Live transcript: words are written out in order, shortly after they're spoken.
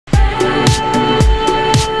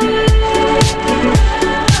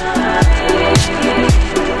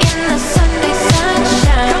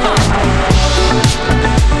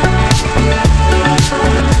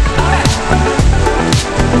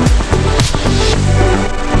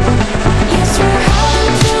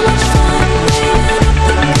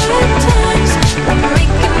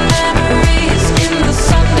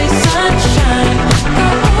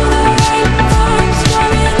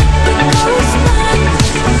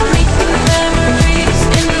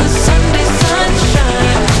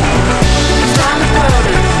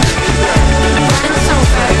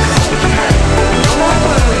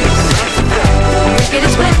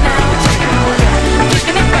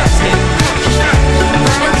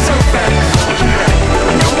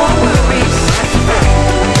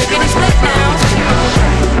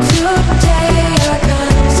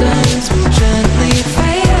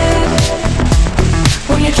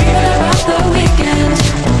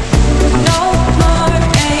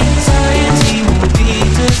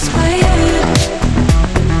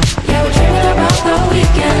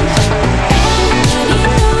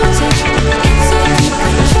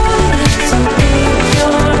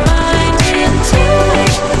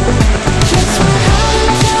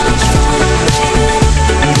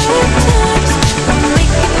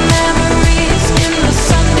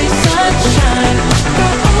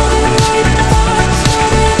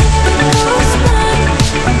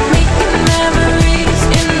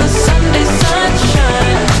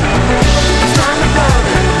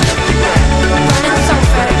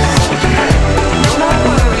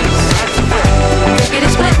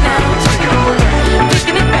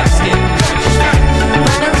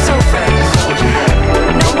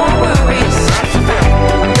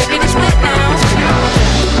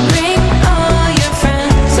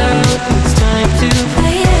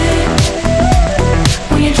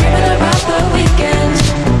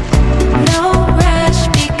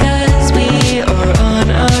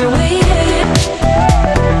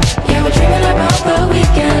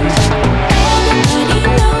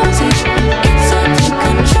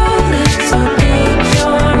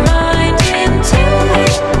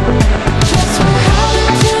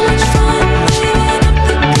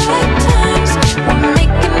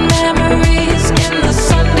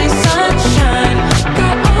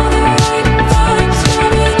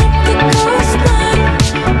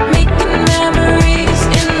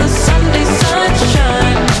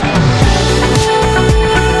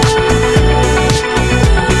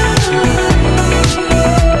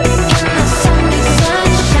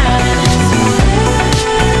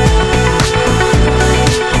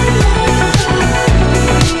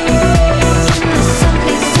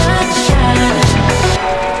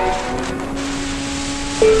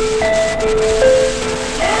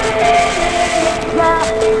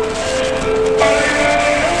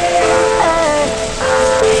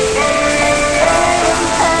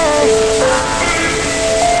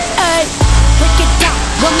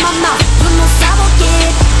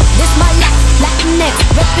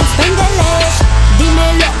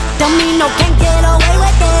me, no, can't get away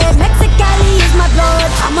with it. Mexicali is my blood,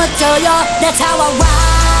 I'ma tell ya, that's how I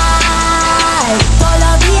ride. Todos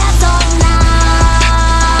los días all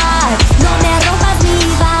night, no me rompas mi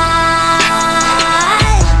vibe.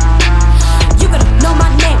 You gotta know my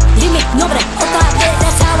name, dime mi nombre otra vez,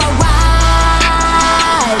 that's how I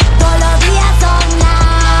ride. Todos los días all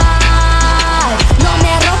night, no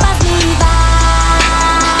me rompas mi vibe.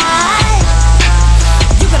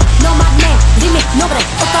 You gotta know my name, dime mi nombre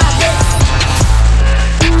otra vez.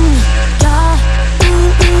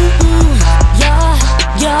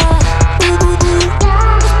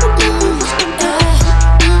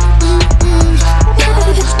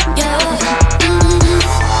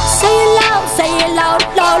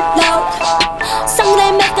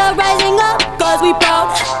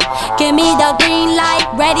 Give me the green light,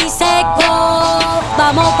 ready, set, go.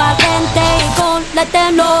 Vamos pa' frente y con let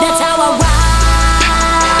them know. That's how I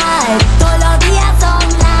ride. Todos los días all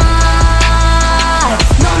night.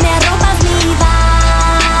 No me rompas mi vibe.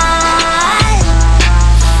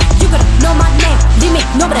 You gotta know my name, dime mi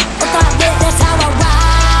nombre otra vez. That's how I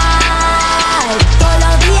ride. Todos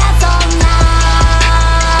los días all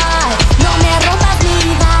night. No me rompas mi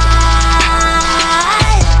vibe.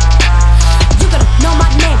 You gotta know my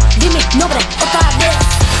name, dime mi nombre otra vez.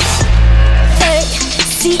 Hey,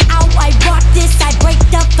 see how I rock this? I break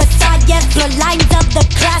the facade, yes, blow lines of the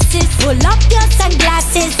classes. Pull up your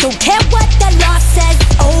sunglasses, don't care what the law says.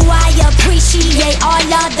 Oh, I appreciate all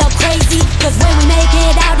of the crazy, cause when we make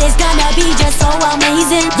it out, it's gonna be just so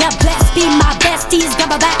amazing. Yeah, blessed be my besties, got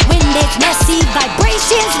my back when it's messy.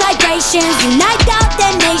 Vibrations, vibrations, unite out the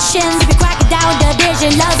nations. We cracking down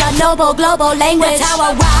division, love's a noble global language. That's how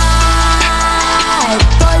I ride.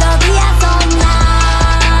 Todos los días